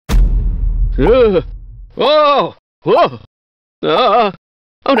Whoa! Whoa! Oh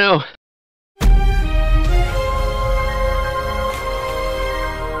no!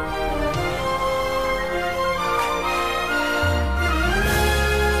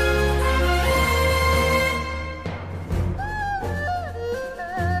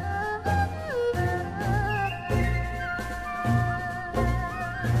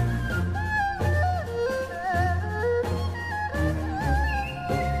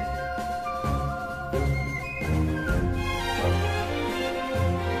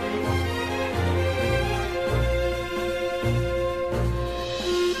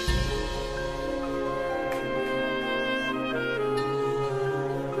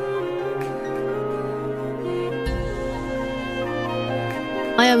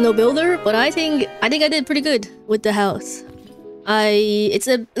 I am no builder, but I think I did pretty good with the house. It's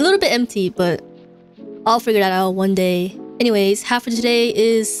a little bit empty, but I'll figure that out one day. Anyways, hat for today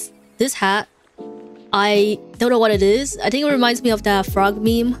is this hat. I don't know what it is. I think it reminds me of that frog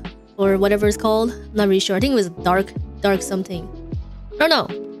meme or whatever it's called. I'm not really sure. I think it was dark something. I don't know.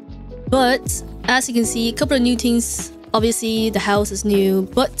 But as you can see, a couple of new things. Obviously, the house is new,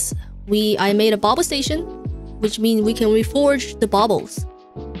 but I made a bauble station, which means we can reforge the baubles.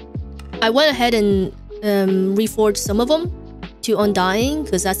 I went ahead and reforged some of them to Undying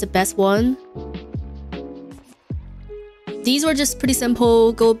because that's the best one. These were just pretty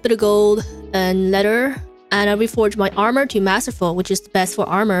simple, bit of gold and leather, and I reforged my armor to Masterful, which is the best for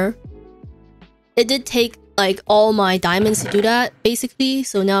armor. It did take like all my diamonds to do that, basically,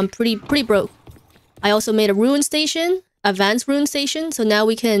 so now I'm pretty broke. I also made a rune station, advanced rune station, so now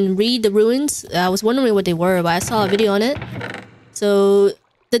we can read the runes. I was wondering what they were, but I saw a video on it. So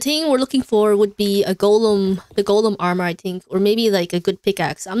the thing we're looking for would be a golem, the golem armor, I think, or maybe like a good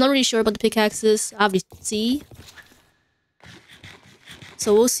pickaxe. I'm not really sure about the pickaxes. I'll have to see.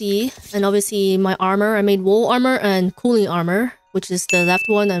 So we'll see. And obviously my armor, I made wool armor and cooling armor, which is the left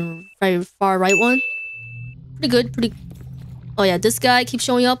one and very far right one. Pretty good, Oh yeah, this guy keeps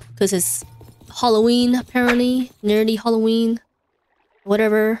showing up because it's Halloween, apparently. Nearly Halloween.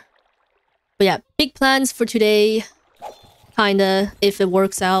 Whatever. But yeah, big plans for today. Kinda, if it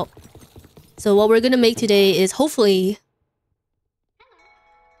works out. So what we're gonna make today is hopefully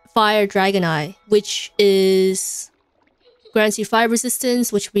Fire Dragon Eye, which is grants you fire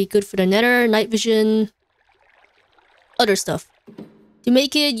resistance, which would be good for the nether, night vision, other stuff. To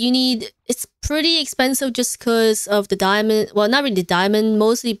make it, you need... It's pretty expensive just because of the diamond. Well, not really the diamond,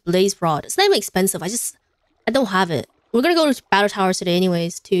 mostly blaze rod. It's not even expensive, I don't have it. We're gonna go to battle towers today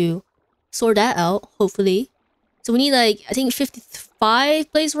anyways to sort that out, hopefully. So we need like, I think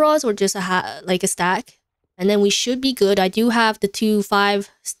 55 blaze rods or just like a stack. And then we should be good. I do have the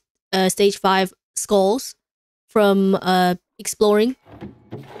stage 5 skulls from exploring.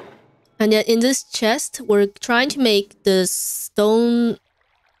 And then in this chest, we're trying to make the stone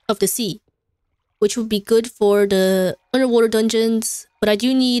of the sea, which would be good for the underwater dungeons. But I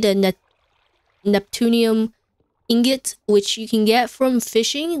do need a Neptunium ingot, which you can get from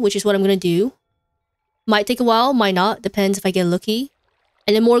fishing, which is what I'm going to do. Might take a while, might not. Depends if I get lucky.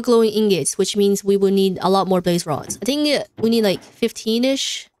 And then more glowing ingots, which means we will need a lot more blaze rods. I think we need like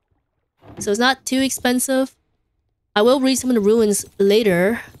 15-ish. So it's not too expensive. I will read some of the ruins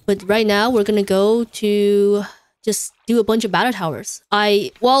later. But right now, we're gonna go to just do a bunch of battle towers.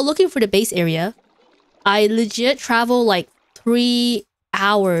 While looking for the base area, I legit travel like 3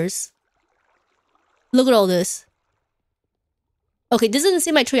 hours. Look at all this. Okay, this doesn't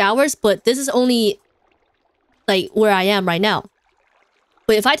seem like 3 hours, but this is only... like where I am right now.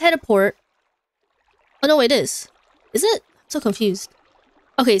 But if I teleport... Oh no, it is. Is it? I'm so confused.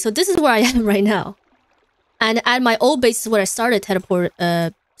 Okay, so this is where I am right now. And at my old base is where I started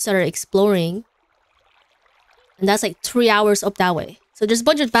started exploring. And that's like 3 hours up that way. So there's a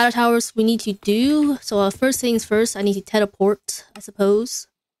bunch of battle towers we need to do. So first things first, I need to teleport, I suppose.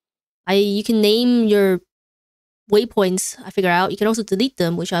 You can name your waypoints, I figure out. You can also delete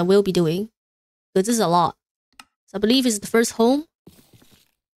them, which I will be doing. Because this is a lot. So I believe it's the first home.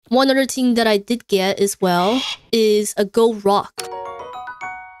 One other thing that I did get as well is a gold rock.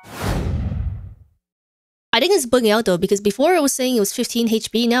 I think it's bugging out though, because before it was saying it was 15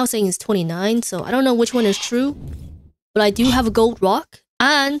 HP, now it's saying it's 29, so I don't know which one is true. But I do have a gold rock,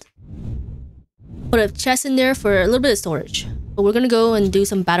 and put a chest in there for a little bit of storage. But we're gonna go and do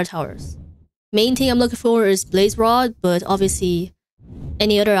some battle towers. Main thing I'm looking for is blaze rod, but obviously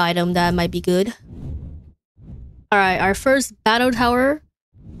any other item that might be good. Alright, our first battle tower.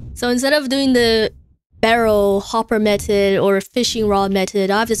 So instead of doing the barrel hopper method or fishing rod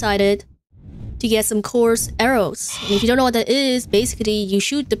method, I've decided to get some coarse arrows. And if you don't know what that is, basically you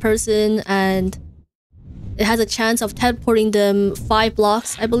shoot the person and it has a chance of teleporting them 5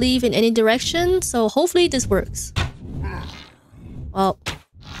 blocks, I believe, in any direction. So hopefully this works. Well,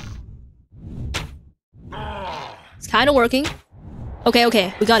 it's kind of working. Okay,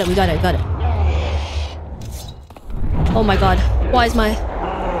 okay, we got it, we got it, we got it. Oh my god, why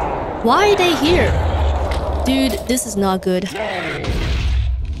are they here? Dude, this is not good.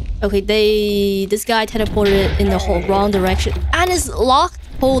 Okay, this guy teleported in the whole wrong direction. And it's locked?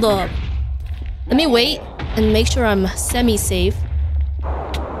 Hold up. Let me wait and make sure I'm semi-safe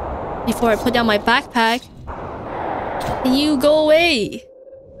before I put down my backpack. Can you go away?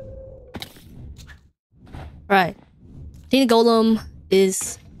 Right. I think the golem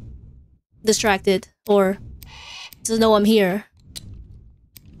is distracted or doesn't know I'm here.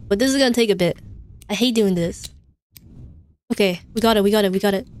 But this is gonna take a bit. I hate doing this. Okay, we got it, we got it, we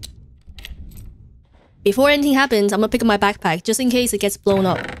got it. Before anything happens, I'm gonna pick up my backpack just in case it gets blown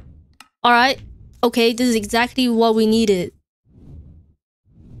up. Alright. Okay, this is exactly what we needed.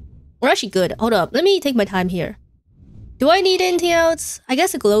 We're actually good. Hold up. Let me take my time here. Do I need anything else? I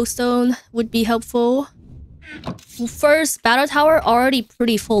guess a glowstone would be helpful. First, battle tower already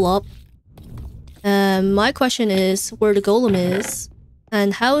pretty full up. My question is where the golem is.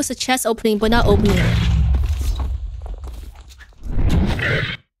 And how is the chest opening but not opening it?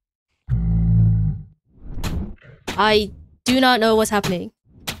 I do not know what's happening.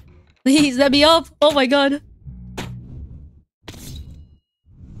 Please let me up! Oh my god.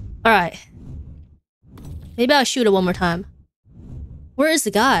 Alright. Maybe I'll shoot it one more time. Where is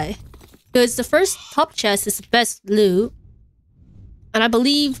the guy? Because the first top chest is the best loot. And I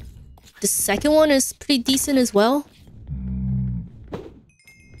believe the second one is pretty decent as well.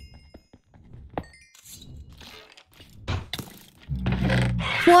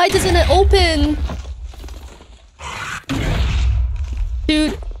 Why doesn't it open?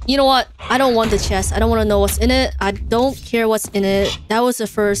 Dude, you know what? I don't want the chest. I don't want to know what's in it. I don't care what's in it. That was the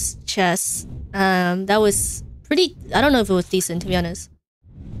first chest. That was pretty... I don't know if it was decent, to be honest.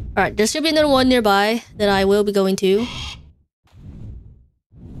 Alright, there should be another one nearby that I will be going to.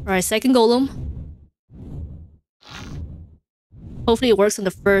 Alright, second golem. Hopefully it works on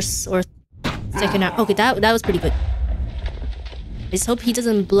the first or second... Okay, that was pretty good. I just hope he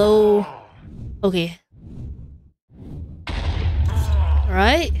doesn't blow... Okay.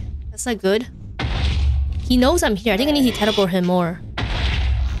 Alright. That's not good. He knows I'm here. I think I need to teleport him more.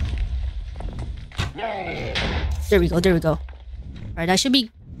 There we go, there we go. Alright, that should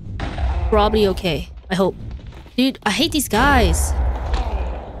be probably okay. I hope. Dude, I hate these guys.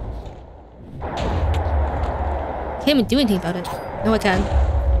 Can't even do anything about it. No, I can.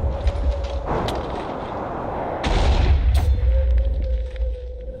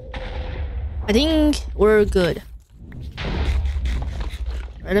 I think we're good.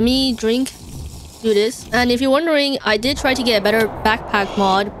 Alright, let me drink. Do this. And if you're wondering, I did try to get a better backpack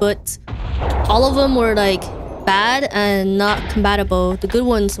mod, but all of them were like bad and not compatible. The good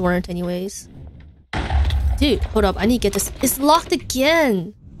ones weren't anyways. Dude, hold up. I need to get this. It's locked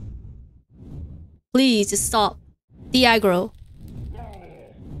again. Please, just stop. The aggro.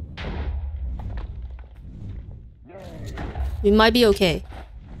 We might be okay.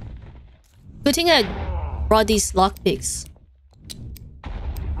 Good thing I brought these lockpicks.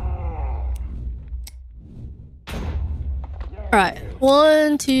 Alright.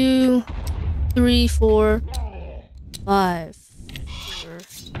 1, 2, 3, 4, 5.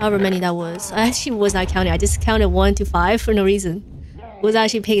 However many that was. I actually was not counting. I just counted 1 to 5 for no reason. I was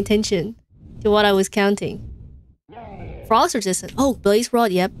actually paying attention to what I was counting. Frost resistant. Oh, blaze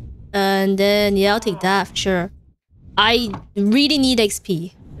rod, yep. And then, yeah, I'll take that for sure. I really need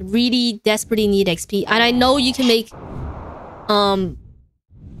XP. Really desperately need XP. And I know you can make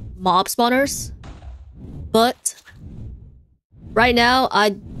mob spawners. But right now, I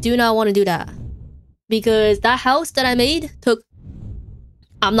do not want to do that. Because that house that I made took,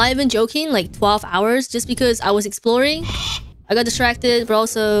 I'm not even joking, like 12 hours just because I was exploring. I got distracted, but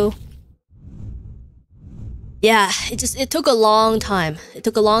also... Yeah, it took a long time. It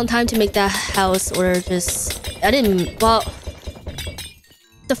took a long time to make that house, or just... I didn't... Well...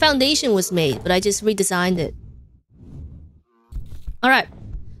 The foundation was made, but I just redesigned it. Alright.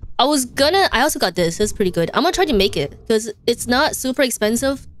 I also got this. It's pretty good. I'm gonna try to make it, because it's not super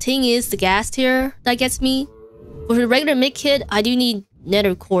expensive. Thing is, the gas tier that gets me. For the regular mid kit, I do need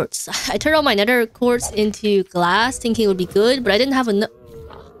nether quartz. I turned all my nether quartz into glass, thinking it would be good, but I didn't have enough.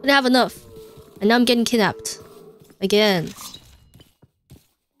 And now I'm getting kidnapped. Again.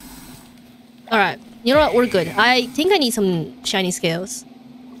 Alright. You know what? We're good. I think I need some shiny scales.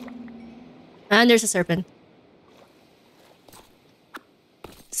 And there's a serpent.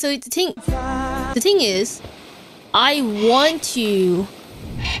 So the thing is, I want to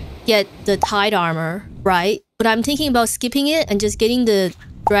get the tide armor, right? But I'm thinking about skipping it and just getting the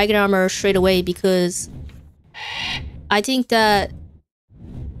dragon armor straight away because I think that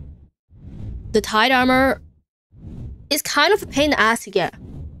the tide armor is kind of a pain in the ass to get.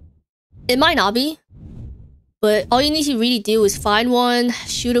 It might not be, but all you need to really do is find one,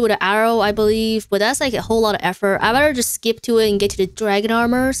 shoot it with an arrow, I believe. But that's like a whole lot of effort. I'd rather just skip to it and get to the dragon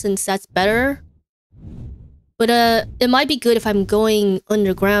armor since that's better. But it might be good if I'm going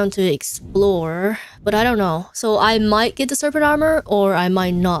underground to explore, but I don't know. So I might get the serpent armor or I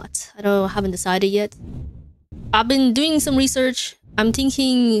might not. I haven't decided yet. I've been doing some research. I'm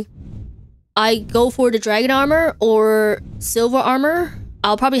thinking I go for the dragon armor or silver armor.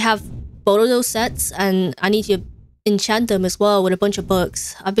 I'll probably have both of those sets and I need to enchant them as well with a bunch of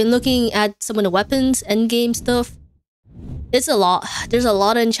books. I've been looking at some of the weapons, endgame stuff. It's a lot. There's a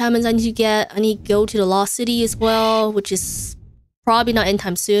lot of enchantments I need to get. I need to go to the Lost City as well, which is probably not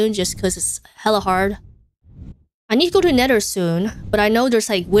anytime soon just because it's hella hard. I need to go to Nether soon, but I know there's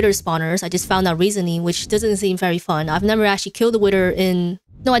like wither spawners. I just found out recently, which doesn't seem very fun. I've never actually killed a wither in...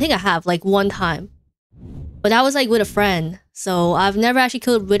 No, I think I have, like one time. But that was like with a friend. So I've never actually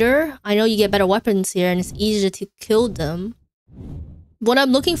killed a wither. I know you get better weapons here and it's easier to kill them. What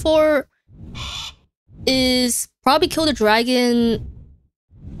I'm looking for is probably kill the dragon.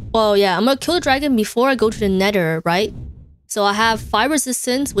 Well, yeah, I'm gonna kill the dragon before I go to the Nether, right? So I have 5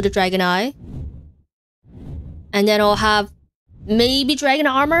 resistance with the dragon eye. And then I'll have maybe dragon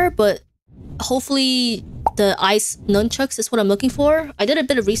armor, but hopefully the ice nunchucks is what I'm looking for. I did a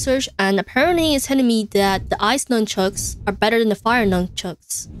bit of research and apparently it's telling me that the ice nunchucks are better than the fire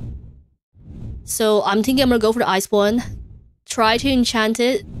nunchucks. So I'm thinking I'm gonna go for the ice one, try to enchant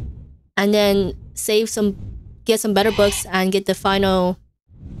it, and then get some better books and get the final...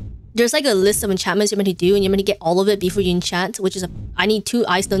 There's like a list of enchantments you're meant to do and you're meant to get all of it before you enchant, which is I need 2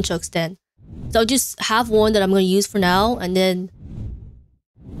 ice nunchucks then. So I'll just have one that I'm going to use for now and then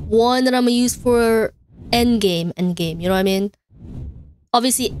one that I'm going to use for endgame, you know what I mean?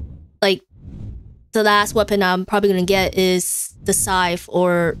 Obviously, like, the last weapon I'm probably going to get is the scythe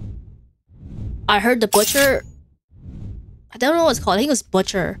or... I heard the butcher... I don't know what it's called, I think it was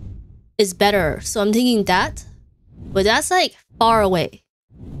butcher. Is better, so I'm thinking that, but that's like far away.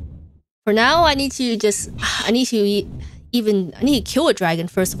 For now, I need to kill a dragon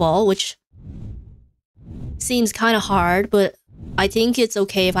first of all, which seems kind of hard, but I think it's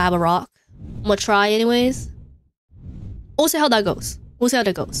okay if I have a rock. I'm gonna try anyways. We'll see how that goes. I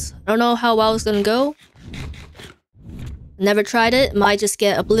don't know how well it's gonna go. Never tried it. Might just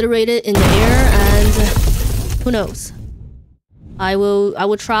get obliterated in the air, and who knows. I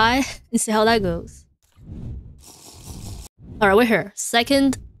will try and see how that goes. Alright, we're here.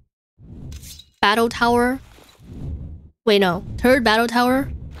 2nd battle tower. Wait, no. 3rd battle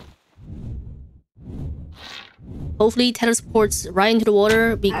tower. Hopefully teleports right into the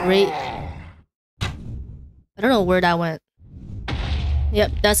water. Be great. I don't know where that went.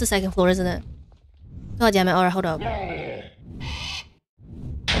 Yep, that's the 2nd floor, isn't it? God damn it. Alright, hold up. Yeah,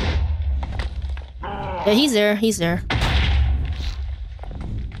 he's there.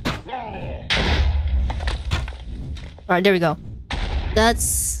 Alright, there we go.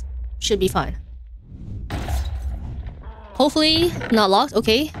 That's... should be fine. Hopefully not locked.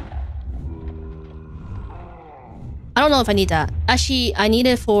 Okay. I don't know if I need that. Actually, I need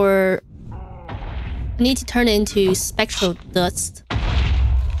it for... I need to turn it into spectral dust.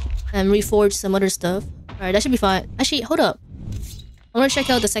 And reforge some other stuff. Alright, that should be fine. Actually, hold up. I want to check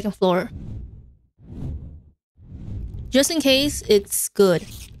out the 2nd floor. Just in case it's good.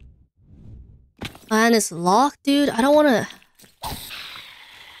 And it's locked, dude. I don't want to...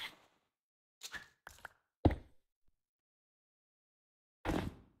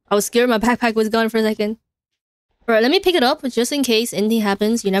 I was scared my backpack was gone for a second. Alright, let me pick it up just in case anything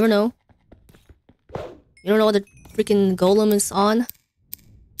happens. You never know. You don't know what the freaking golem is on.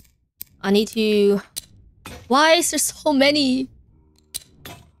 I need to... Why is there so many?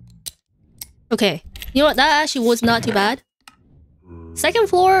 Okay. You know what? That actually was not too bad. 2nd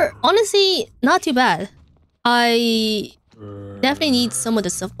floor, honestly, not too bad. I definitely need some of the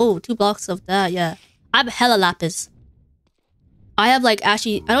stuff. Oh, 2 blocks of that, yeah. I have hella lapis. I have like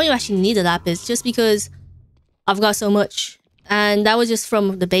actually... I don't even actually need the lapis just because I've got so much. And that was just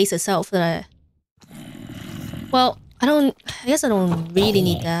from the base itself that I... Well, I guess I don't really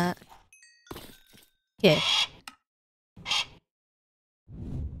need that. Okay.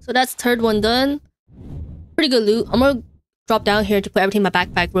 So that's 3rd one done. Pretty good loot. I'm gonna drop down here to put everything in my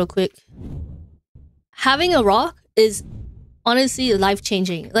backpack real quick. having a rock is honestly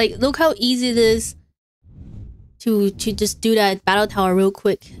life-changing. Like, look how easy it is to just do that battle tower real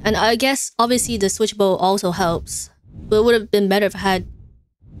quick. And I guess obviously the switch bow also helps, but it would have been better if I had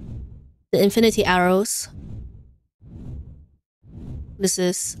the infinity arrows. What is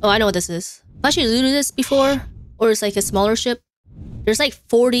this? Oh, I know what this is. I've actually looted this before, or it's like a smaller ship. There's like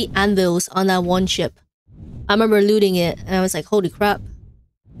 40 anvils on that one ship. I remember looting it and I was like, holy crap.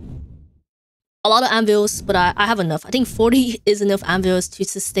 A lot of anvils, but I have enough. I think 40 is enough anvils to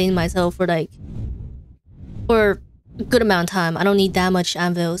sustain myself for like for a good amount of time. I don't need that much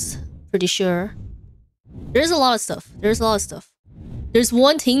anvils, pretty sure. There's a lot of stuff. There's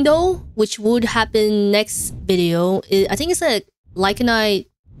one thing though, which would happen next video. I think it's a Lycanite.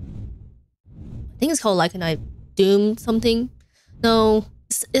 I think it's called Lycanite Doom something. No,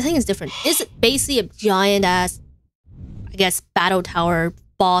 I think it's different. It's basically a giant ass, I guess, battle tower,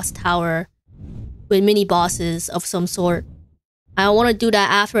 boss tower with mini bosses of some sort. I want to do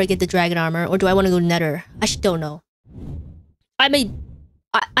that after I get the dragon armor, or do I want to go Nether? I actually don't know. I made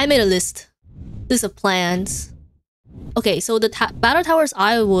a list of plans. Okay, so the battle towers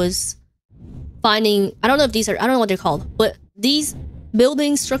I was finding, I don't know what they're called, but these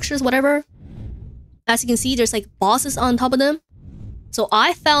building structures, whatever, as you can see, there's like bosses on top of them. So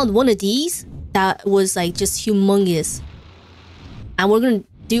I found one of these that was like just humongous, and we're gonna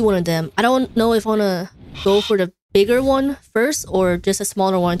do one of them. I don't know if I want to go for the bigger one first or just a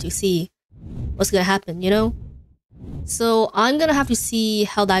smaller one to see what's gonna happen, you know? So I'm gonna have to see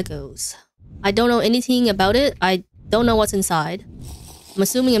how that goes. I don't know anything about it. I don't know what's inside. I'm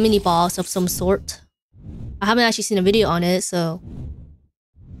assuming a mini boss of some sort. I haven't actually seen a video on it, so...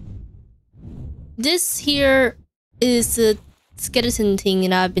 This here is the skeleton thing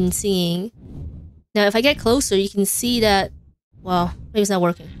that I've been seeing. Now, if I get closer, you can see that... Well, maybe it's not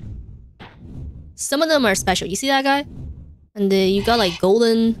working. Some of them are special. You see that guy? And you got like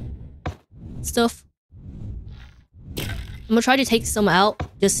golden stuff. I'm gonna try to take some out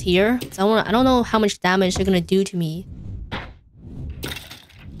just here. I don't know how much damage they're gonna do to me.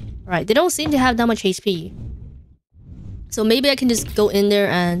 Alright, they don't seem to have that much HP. So maybe I can just go in there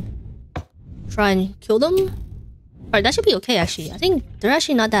and try and kill them. Alright, that should be okay actually. I think they're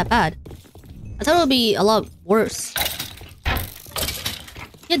actually not that bad. I thought it would be a lot worse.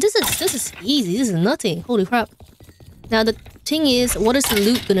 Yeah, this is easy. This is nothing. Holy crap. Now the thing is, what is the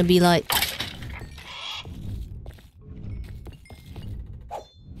loot gonna be like?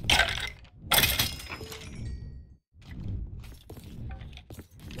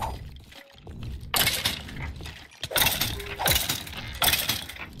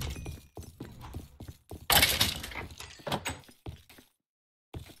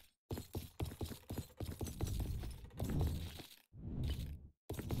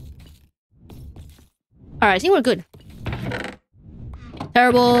 Alright, I think we're good.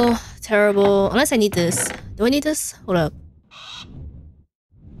 Terrible, terrible. Unless I need this. Do I need this? Hold up.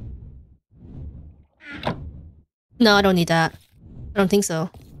 No, I don't need that. I don't think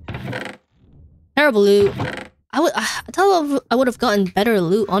so. Terrible loot. I thought I would have gotten better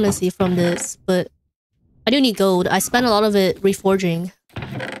loot, honestly, from this, but I do need gold. I spent a lot of it reforging.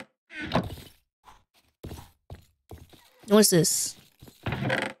 What's this?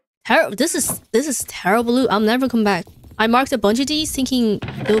 This is terrible loot. I'll never come back. I marked a bunch of these thinking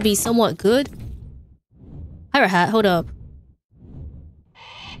it would be somewhat good. Pirate hat, hold up.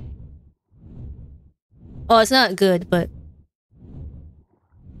 Oh, it's not good, but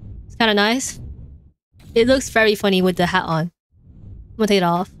it's kind of nice. It looks very funny with the hat on. I'm gonna take it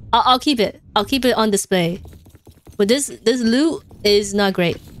off. I'll keep it. I'll keep it on display. But this loot is not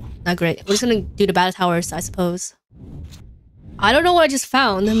great. Not great. We're just gonna do the battle towers, I suppose. I don't know what I just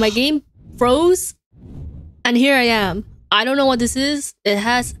found. My game froze, and here I am. I don't know what this is. It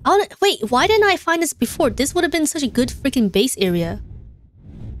has... Oh, wait, why didn't I find this before? This would have been such a good freaking base area.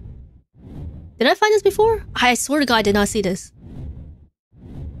 Did I find this before? I swear to God, I did not see this.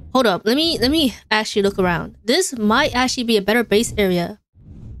 Hold up, let me actually look around. This might actually be a better base area,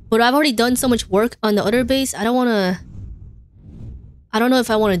 but I've already done so much work on the other base. I don't know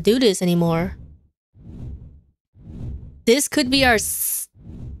if I want to do this anymore. This could be a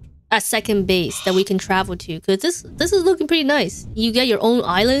second base that we can travel to, because this is looking pretty nice. You get your own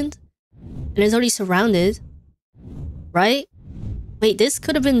island, and it's already surrounded, right? Wait, this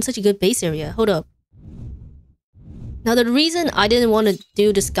could have been such a good base area. Hold up. Now, the reason I didn't want to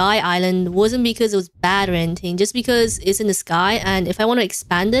do the sky island wasn't because it was bad or anything, just because it's in the sky, and if I want to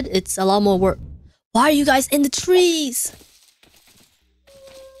expand it, it's a lot more work. Why are you guys in the trees?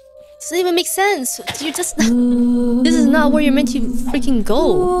 Doesn't even make sense. You just... This is not where you're meant to freaking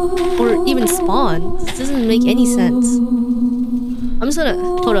go. Or even spawn. This doesn't make any sense. I'm just gonna...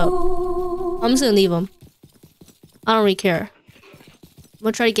 Hold up. I'm just gonna leave him. I don't really care. I'm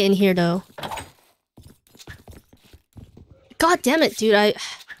gonna try to get in here though. God damn it, dude. I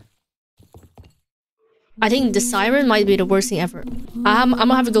think the siren might be the worst thing ever. I'm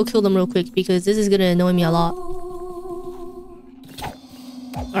gonna have to go kill them real quick because this is gonna annoy me a lot.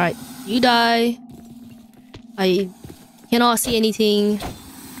 Alright, you die. I cannot see anything.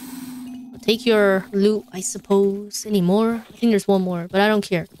 I'll take your loot, I suppose. Any more? I think there's one more, but I don't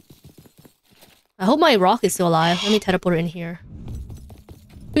care. I hope my rock is still alive. Let me teleport it in here.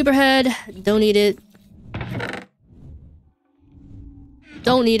 Creeper head. Don't need it.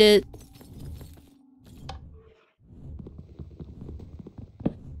 Don't need it.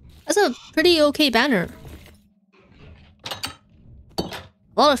 That's a pretty okay banner.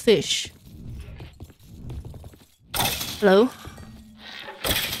 A lot of fish. Hello?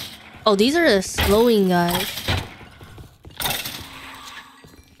 Oh, these are the slowing guys.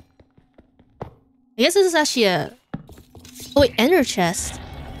 I guess this is actually a... Oh wait, ender chest.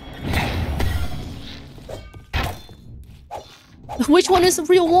 Which one is the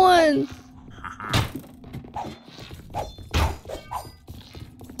real one?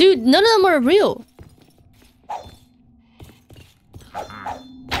 Dude, none of them are real.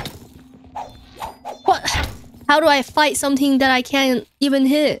 What? How do I fight something that I can't even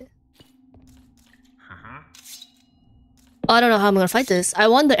hit? Oh, I don't know how I'm gonna fight this. I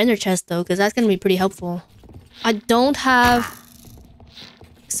want the ender chest though, because that's gonna be pretty helpful. I don't have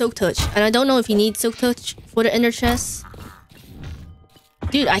Silk Touch, and I don't know if you need Silk Touch for the ender chest.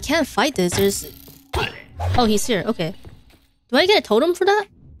 Dude, I can't fight this. There's... Oh, he's here. Okay. Do I get a totem for that?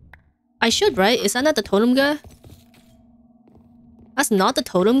 I should, right? Is that not the totem guy? That's not the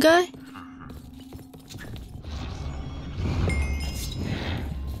totem guy?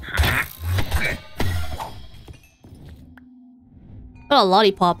 Oh, a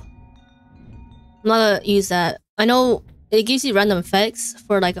lollipop. I'm not gonna use that. I know it gives you random effects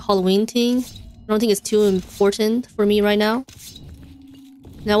for like a Halloween thing. I don't think it's too important for me right now.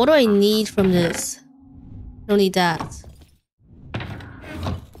 Now, what do I need from this? Don't need that.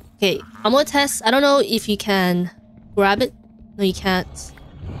 Okay, I'm gonna test. I don't know if you can grab it. No, you can't.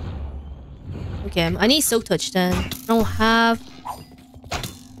 Okay, I need Silk Touch then. I don't have...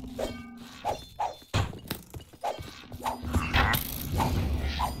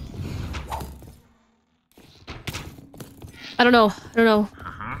 I don't know.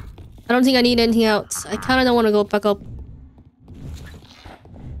 I don't think I need anything else. I kinda don't want to go back up.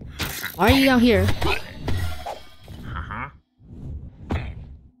 Why are you down here?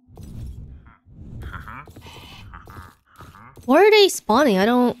 Where are they spawning? I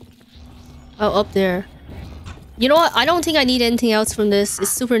don't... Oh, up there. You know what? I don't think I need anything else from this.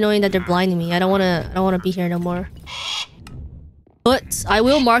 It's super annoying that they're blinding me. I don't wanna be here no more. But I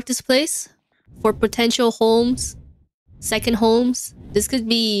will mark this place for potential homes. Second homes. This could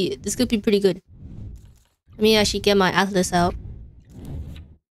be pretty good. Let me actually get my atlas out.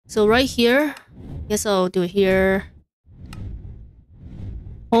 So right here, guess I'll do it here.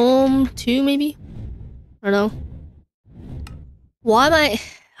 Home 2 maybe? I don't know. Why am I...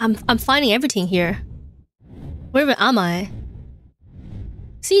 I'm finding everything here. Where even am I?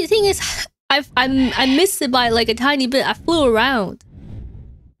 See, the thing is, I missed it by like a tiny bit. I flew around.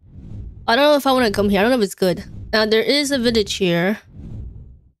 I don't know if I want to come here. I don't know if it's good. Now there is a village here.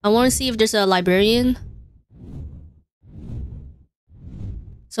 I want to see if there's a librarian.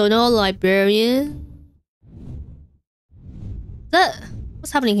 So no librarian.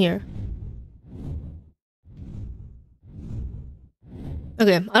 What's happening here?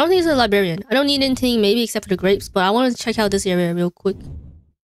 Okay, I don't think it's a librarian. I don't need anything maybe except for the grapes, but I want to check out this area real quick.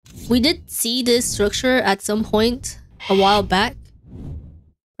 We did see this structure at some point a while back,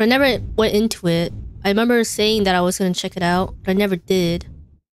 but I never went into it. I remember saying that I was going to check it out, but I never did.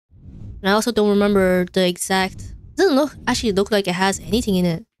 And I also don't remember the exact... It doesn't actually look like it has anything in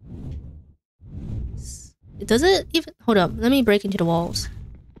it. Does it even... Hold up, let me break into the walls.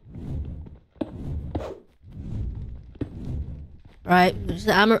 Right, there's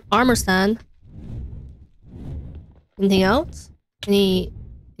the armor stand. Anything else? Any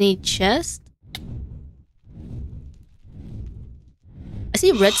chest? I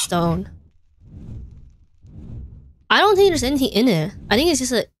see redstone. I don't think there's anything in it. I think it's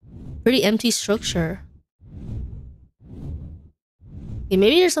just a pretty empty structure. Okay,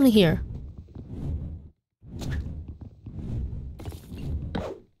 maybe there's something here.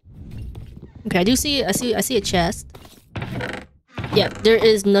 Okay, I see a chest. Yeah, there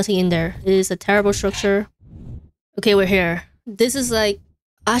is nothing in there. It is a terrible structure. Okay, we're here. This is like...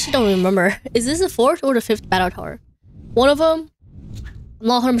 I actually don't remember. Is this the 4th or the 5th battle tower? One of them? I'm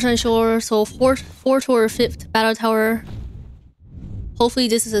not 100% sure. So 4th or 5th battle tower. Hopefully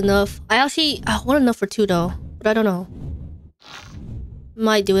this is enough. I want enough for 2 though. But I don't know.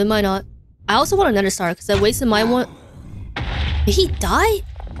 Might do it, might not. I also want another star because I wasted my one. Did he die?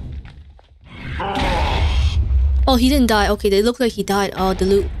 Oh, he didn't die. Okay, they look like he died. Oh, the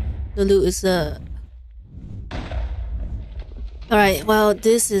loot. The loot is Alright, well,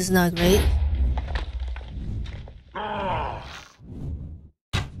 this is not great. I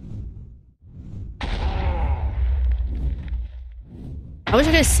wish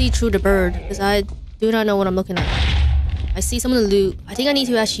I could see through the bird, because I do not know what I'm looking at. I see some of the loot. I think I need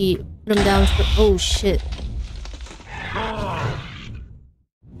to actually put them down for... Oh, shit.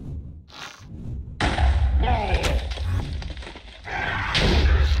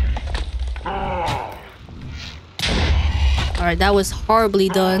 Alright, that was horribly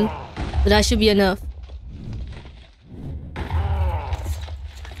done. But that should be enough.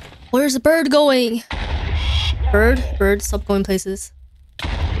 Where's the bird going? Bird? Bird, stop going places.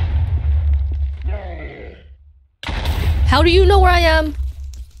 How do you know where I am?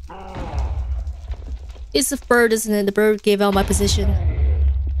 It's a bird, isn't it? The bird gave out my position.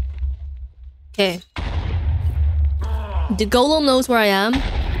 Okay. The golem knows where I am.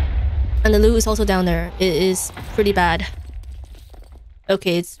 And the loot is also down there. It is pretty bad.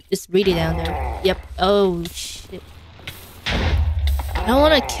 Okay, it's really down there. Yep. Oh, shit. I don't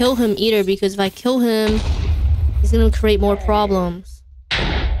want to kill him either, because if I kill him, he's gonna create more problems.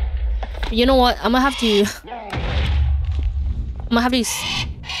 But you know what? I'm gonna have to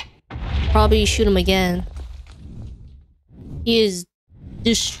probably shoot him again. He is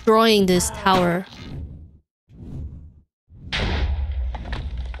destroying this tower.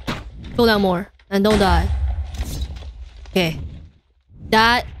 Go down more and don't die. Okay.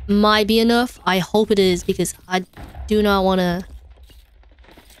 That might be enough. I hope it is, because I do not want to...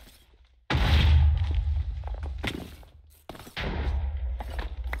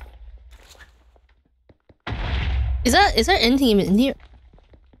 Is there anything even in here?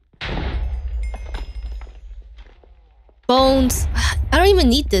 Bones. I don't even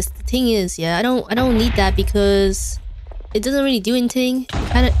need this. The thing is, yeah, I don't need that because it doesn't really do anything.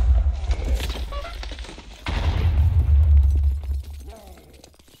 Kind of...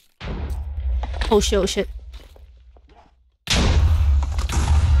 Oh shit, oh shit.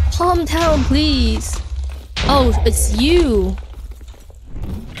 Calm down, please. Oh, it's you.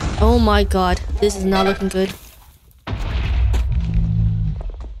 Oh my god, this is not looking good.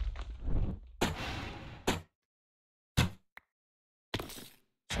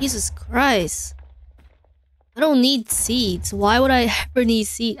 Jesus Christ. I don't need seeds. Why would I ever need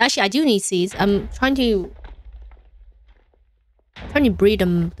seeds? Actually, I do need seeds. I'm trying to breed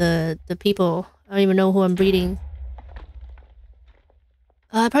them, the people. I don't even know who I'm breeding.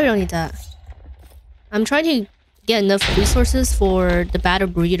 I probably don't need that. I'm trying to get enough resources for the battle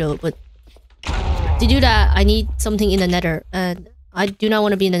burrito, but to do that, I need something in the nether, and I do not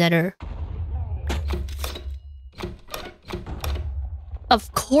want to be in the nether.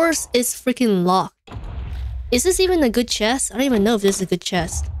 Of course it's freaking locked. Is this even a good chest? I don't even know if this is a good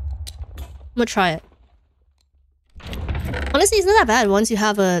chest. I'm gonna try it. Honestly, it's not that bad once you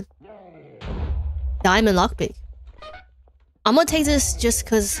have a diamond lockpick. I'm gonna take this just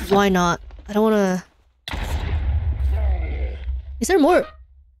cause why not? I don't wanna... Is there more?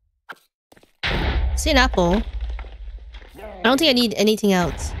 I see an apple. I don't think I need anything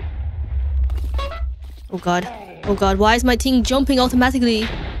else. Oh god. Oh god, why is my thing jumping automatically?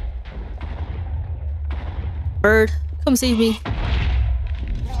 Bird, come save me.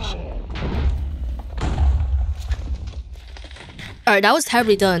 Alright, that was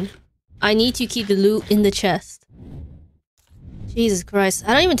terribly done. I need to keep the loot in the chest. Jesus Christ,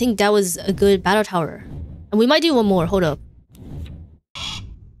 I don't even think that was a good battle tower. And we might do one more, hold up.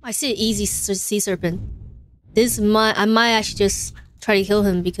 I see an easy sea serpent. I might actually just try to kill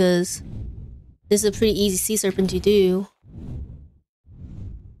him because this is a pretty easy sea serpent to do.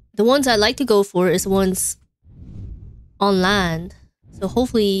 The ones I like to go for is the ones on land. So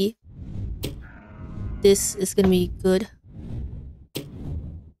hopefully this is gonna be good.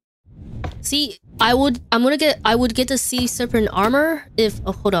 See, I would get the sea serpent armor if...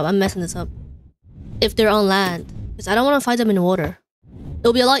 Oh, hold up, I'm messing this up. If they're on land. Because I don't want to fight them in the water.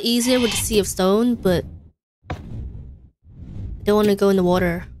 It'll be a lot easier with the Sea of Stone, but I don't want to go in the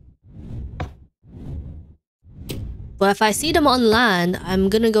water. But if I see them on land, I'm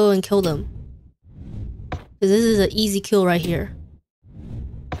gonna go and kill them. Because this is an easy kill right here.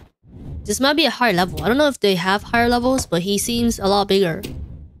 This might be a higher level. I don't know if they have higher levels, but he seems a lot bigger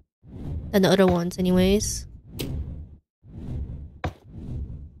than the other ones anyways.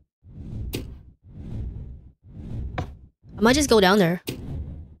 I might just go down there.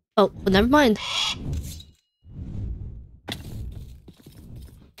 Oh, but never mind.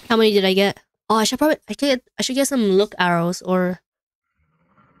 How many did I get? Oh, I should get some look arrows or...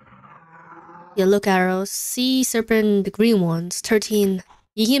 Yeah, look arrows. Sea serpent, the green ones, 13.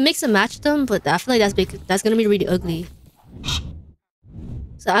 You can mix and match them, but I feel like that's big. That's gonna be really ugly.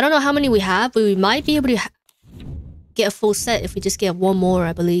 So I don't know how many we have, but we might be able to get a full set if we just get one more,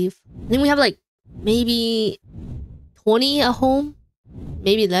 I believe. I think we have like maybe 20 at home.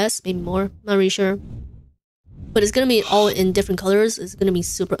 Maybe less, maybe more. Not really sure. But it's gonna be all in different colors. It's gonna be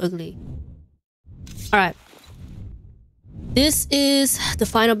super ugly. Alright. This is the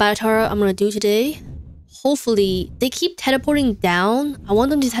final Batara I'm gonna do today. Hopefully, they keep teleporting down. I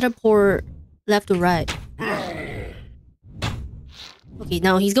want them to teleport left or right. Okay,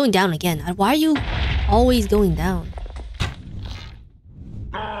 now he's going down again. Why are you always going down?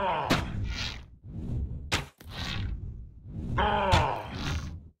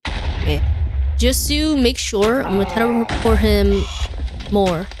 Okay. Just to make sure, I'm gonna teleport him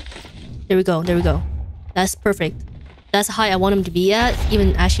more. There we go, there we go. That's perfect. That's how high I want him to be at,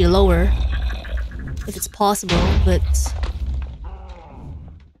 even actually lower. If it's possible, but... It's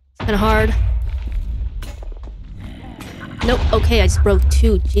kinda hard. Nope, okay, I just broke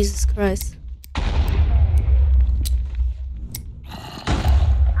 2. Jesus Christ.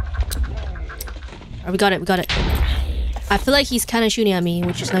 Alright, we got it, we got it. I feel like he's kinda shooting at me,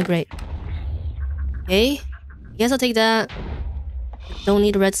 which is not great. Okay, I guess I'll take that. Don't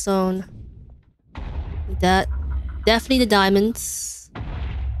need a redstone. Need that. Definitely the diamonds.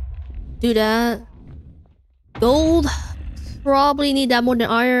 Do that. Gold. Probably need that more than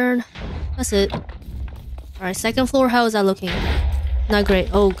iron. That's it. Alright, second floor, how is that looking? Not great.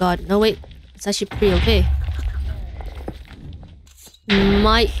 Oh god. No, wait. It's actually pretty okay.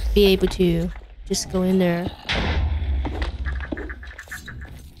 Might be able to just go in there.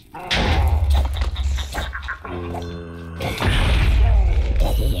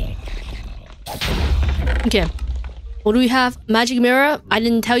 Okay. What do we have? Magic mirror? I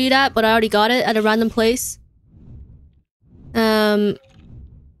didn't tell you that, but I already got it at a random place.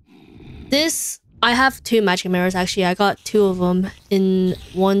 This... I have 2 magic mirrors actually. I got 2 of them in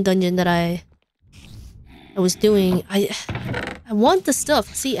one dungeon that I was doing. I want the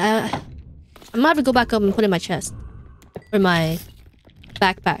stuff. See, I might have to go back up and put it in my chest. Or my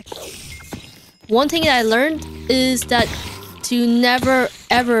backpack. One thing that I learned is that to never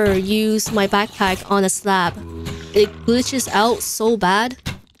ever use my backpack on a slab. It glitches out so bad.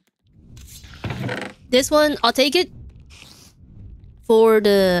 This one, I'll take it. For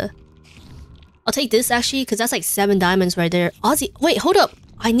the... I'll take this actually, because that's like 7 diamonds right there. Aussie, wait, hold up.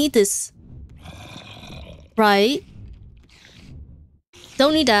 I need this. Right.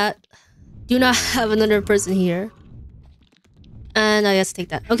 Don't need that. Do not have another person here. And I guess take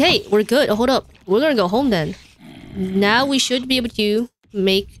that. Okay, we're good. Oh, hold up. We're gonna go home then. Now we should be able to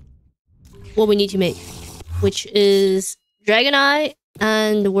make what we need to make. Which is Dragon Eye.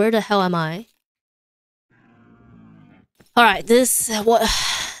 And where the hell am I? Alright, this...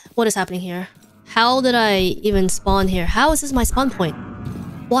 What is happening here? How did I even spawn here? How is this my spawn point?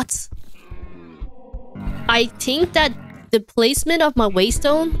 What? I think that the placement of my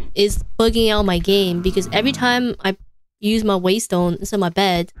waystone is bugging out my game because every time I use my waystone instead of my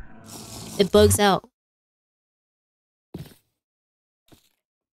bed, it bugs out.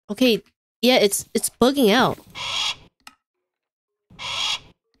 Okay, yeah, it's bugging out.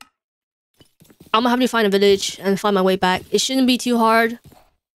 I'm gonna have to find a village and find my way back. It shouldn't be too hard.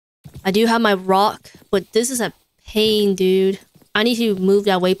 I do have my rock, but this is a pain, dude. I need to move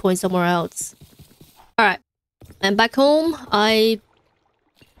that waypoint somewhere else. Alright. And back home, I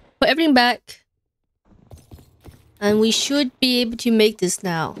put everything back. And we should be able to make this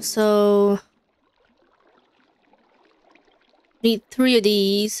now. So... we need 3 of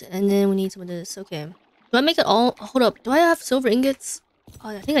these, and then we need some of this. Okay. Do I make it all? Hold up. Do I have silver ingots? Oh,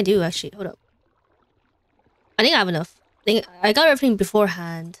 I think I do, actually. Hold up. I think I have enough. I got everything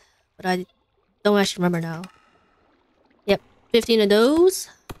beforehand. But I don't actually remember now. Yep, 15 of those.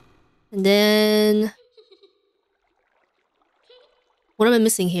 And then... what am I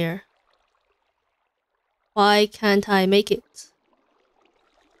missing here? Why can't I make it?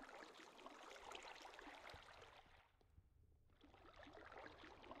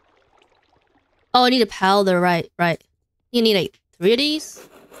 Oh, I need a powder, right. You need like 3 of these?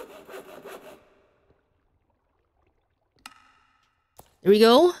 There we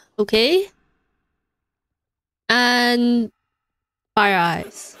go. Okay. And fire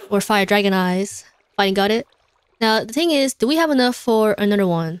eyes. Or fire dragon eyes. Finally got it. Now, the thing is, do we have enough for another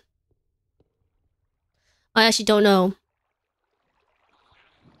one? I actually don't know.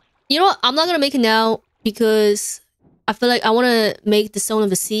 You know what? I'm not gonna make it now because I feel like I want to make the Stone of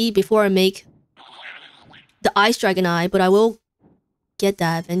the Sea before I make the Ice Dragon Eye, but I will get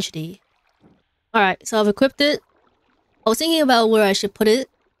that eventually. Alright, so I've equipped it. I was thinking about where I should put it.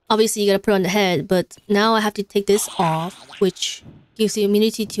 Obviously, you gotta put it on the head, but now I have to take this off, which gives you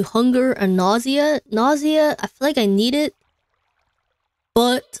immunity to hunger and nausea. Nausea, I feel like I need it.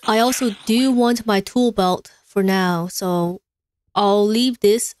 But I also do want my tool belt for now, so I'll leave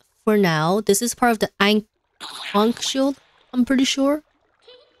this for now. This is part of the Ankh shield, I'm pretty sure.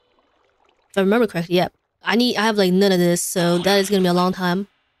 If I remember correctly, yeah. I have like none of this, so that is gonna be a long time.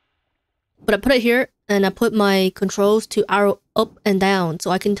 But I put it here, and I put my controls to arrow up and down, so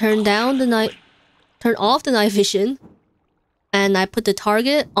I can turn off the night vision, and I put the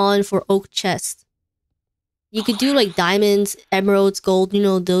target on for oak chest. You could do like diamonds, emeralds, gold, you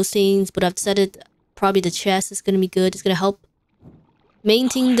know, those things, but I've decided probably the chest is gonna be good. It's gonna help. Main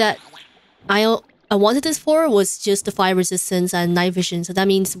thing that I wanted this for was just the fire resistance and night vision, so that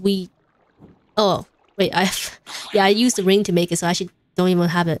means we... Oh, wait, yeah, I used the ring to make it, so I actually don't even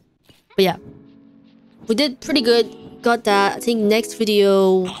have it. But yeah, we did pretty good. Got that. I think next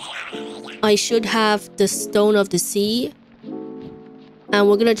video I should have the Stone of the Sea, and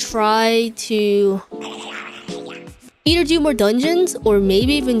we're gonna try to either do more dungeons or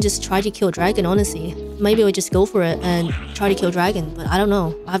maybe even just try to kill dragon. Honestly, maybe we'll just go for it and try to kill dragon, but I don't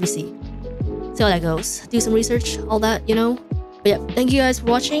know. Obviously, see how that goes. Do some research, all that, you know. But yeah, thank you guys for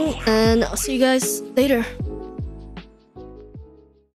watching, and I'll see you guys later.